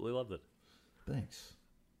absolutely loved it. Thanks.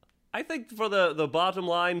 I think for the bottom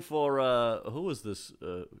line for who was this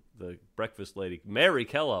the breakfast lady, Mary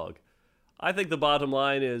Kellogg. I think the bottom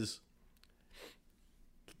line is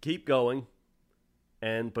keep going,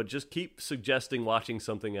 but just keep suggesting watching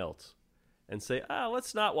something else. And say,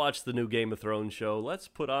 let's not watch the new Game of Thrones show. Let's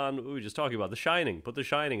put on, we were just talking about The Shining. Put The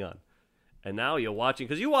Shining on. And now you're watching,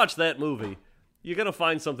 because you watch that movie, you're going to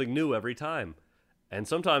find something new every time. And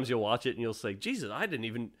sometimes you'll watch it and you'll say, Jesus,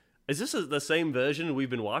 is this the same version we've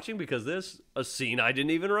been watching? Because there's a scene I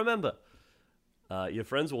didn't even remember. Your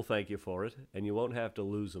friends will thank you for it, and you won't have to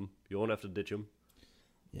lose them. You won't have to ditch them.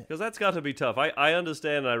 Because that's got to be tough. I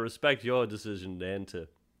understand and I respect your decision, Dan, to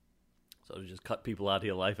sort of just cut people out of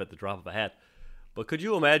your life at the drop of a hat. But could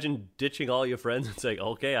you imagine ditching all your friends and saying,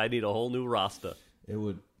 okay, I need a whole new roster? It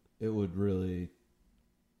would be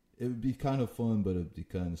kind of fun, but it'd be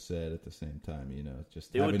kind of sad at the same time, you know,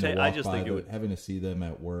 just having to see them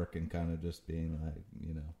at work and kind of just being like,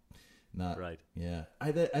 you know, not right. Yeah.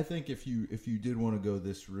 I think if you did want to go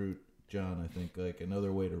this route, John, I think like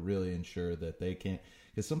another way to really ensure that they can't,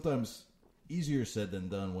 because sometimes easier said than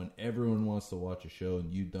done when everyone wants to watch a show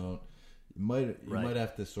and you don't. You might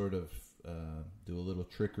have to sort of do a little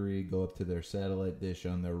trickery, go up to their satellite dish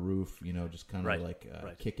on their roof, you know, just kind of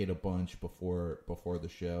kick it a bunch before the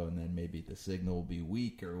show, and then maybe the signal will be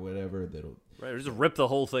weak or whatever. Right, or just rip the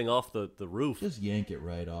whole thing off the roof. Just yank it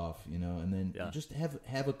right off, you know, and then just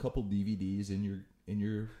have a couple DVDs in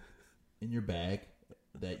your bag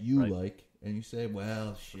that you like, and you say,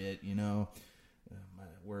 well, shit, you know,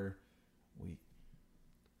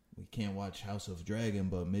 we can't watch House of Dragon,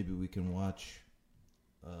 but maybe we can watch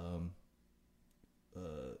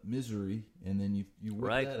Misery, and then you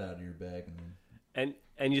whip that out of your bag, and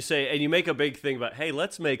you say, and you make a big thing about, hey,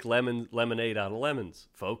 let's make lemonade out of lemons,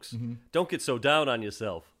 folks. Mm-hmm. Don't get so down on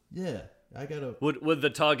yourself. Yeah, I gotta. Would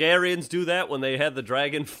the Targaryens do that when they had the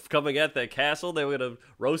dragon coming at their castle? They were gonna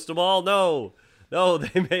roast them all? No,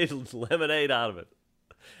 they made lemonade out of it,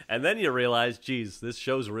 and then you realize, geez, this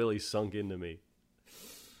show's really sunk into me.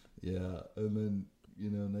 Yeah, and then,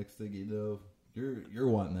 you know, next thing you know, you're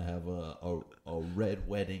wanting to have a red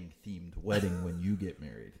wedding themed wedding when you get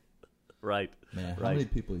married. Right. Man, how many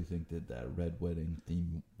people do you think did that red wedding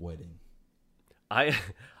themed wedding? I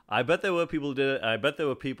bet there were people who did it. I bet there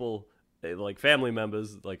were people, like family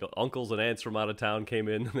members, like uncles and aunts from out of town came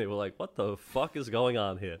in and they were like, what the fuck is going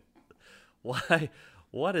on here? Why?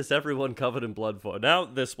 What is everyone covered in blood for? Now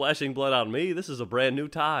they're splashing blood on me. This is a brand new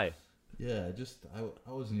tie. Yeah,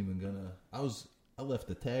 I wasn't even gonna. I left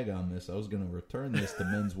the tag on this. I was gonna return this to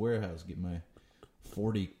Men's Warehouse, get my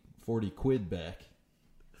 40 quid back.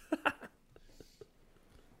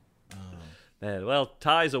 Man, well,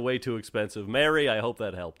 ties are way too expensive. Mary, I hope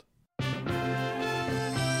that helped.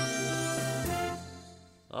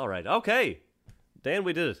 All right, okay, Dan,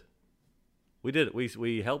 we did it.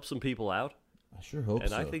 We helped some people out. I sure hope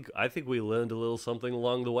so. And I think we learned a little something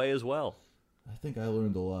along the way as well. I think I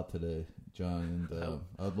learned a lot today, John, and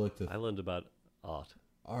I'd like to. I learned about art.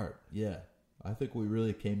 Art, yeah. I think we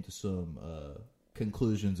really came to some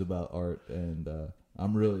conclusions about art, and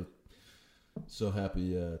I'm really so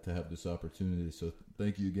happy to have this opportunity. So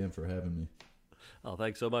thank you again for having me. Oh,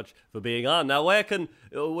 thanks so much for being on. Now, what are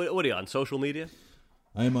you on, social media?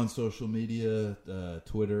 I am on social media,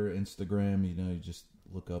 Twitter, Instagram. You know, you just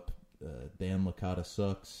look up Dan Licata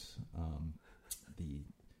Sucks. The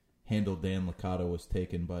handle Dan Licata was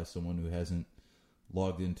taken by someone who hasn't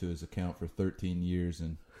logged into his account for 13 years,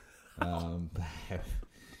 and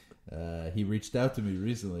he reached out to me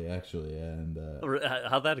recently, actually. And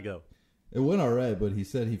how'd that go? It went all right, but he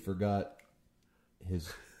said he forgot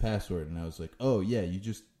his password, and I was like, "Oh yeah, you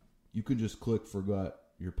can just click forgot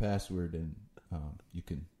your password, and you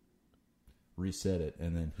can reset it."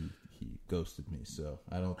 And then he ghosted me, so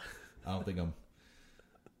I don't think I'm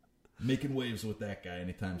making waves with that guy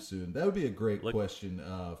anytime soon. That would be a great question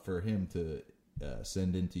for him to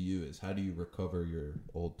send in to you. Is how do you recover your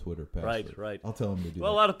old Twitter password? Right. I'll tell him to do.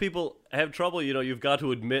 Well, that. a lot of people have trouble. You've got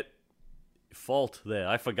to admit fault there.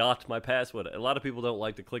 I forgot my password. A lot of people don't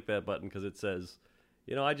like to click that button because it says,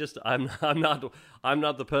 I'm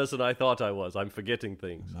not the person I thought I was. I'm forgetting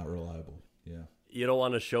things. Not reliable. Yeah. You don't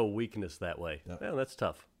want to show weakness that way. Yep. Well, that's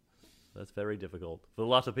tough. That's very difficult for a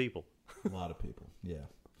lot of people. A lot of people. Yeah.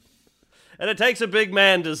 And it takes a big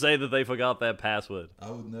man to say that they forgot that password.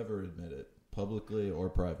 I would never admit it, publicly or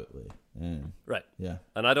privately. And, Right. yeah.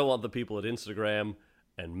 And I don't want the people at Instagram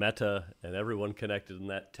and Meta and everyone connected in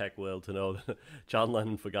that tech world to know that John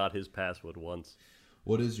Lennon forgot his password once.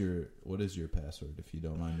 What is your password, if you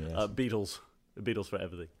don't mind me asking? Beatles for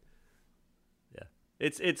everything. Yeah.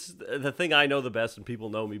 It's the thing I know the best and people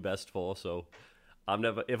know me best for, so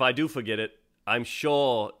if I do forget it, I'm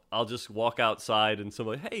sure I'll just walk outside and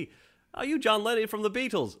somebody, "Hey, are you John Lennon from the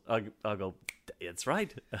Beatles?" I'll go, "It's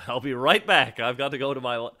right. I'll be right back. I've got to go to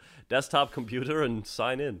my desktop computer and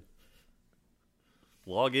sign in."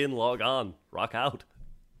 Log in, log on, rock out.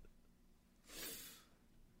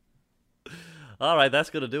 All right, that's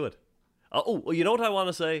going to do it. Oh, you know what I want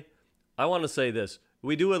to say? I want to say this.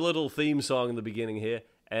 We do a little theme song in the beginning here,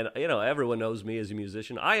 and, everyone knows me as a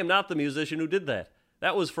musician. I am not the musician who did that.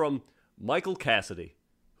 That was from Michael Cassidy,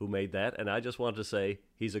 who made that, and I just wanted to say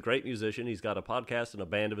he's a great musician. He's got a podcast and a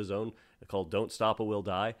band of his own called Don't Stop or We'll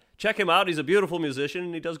Die. Check him out. He's a beautiful musician,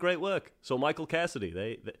 and he does great work. So Michael Cassidy,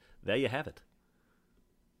 there you have it.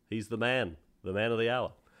 He's the man of the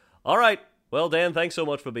hour. All right. Well, Dan, thanks so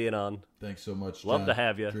much for being on. Thanks so much, Love John. to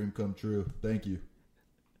have you. Dream come true. Thank you.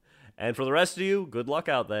 And for the rest of you, good luck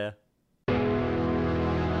out there.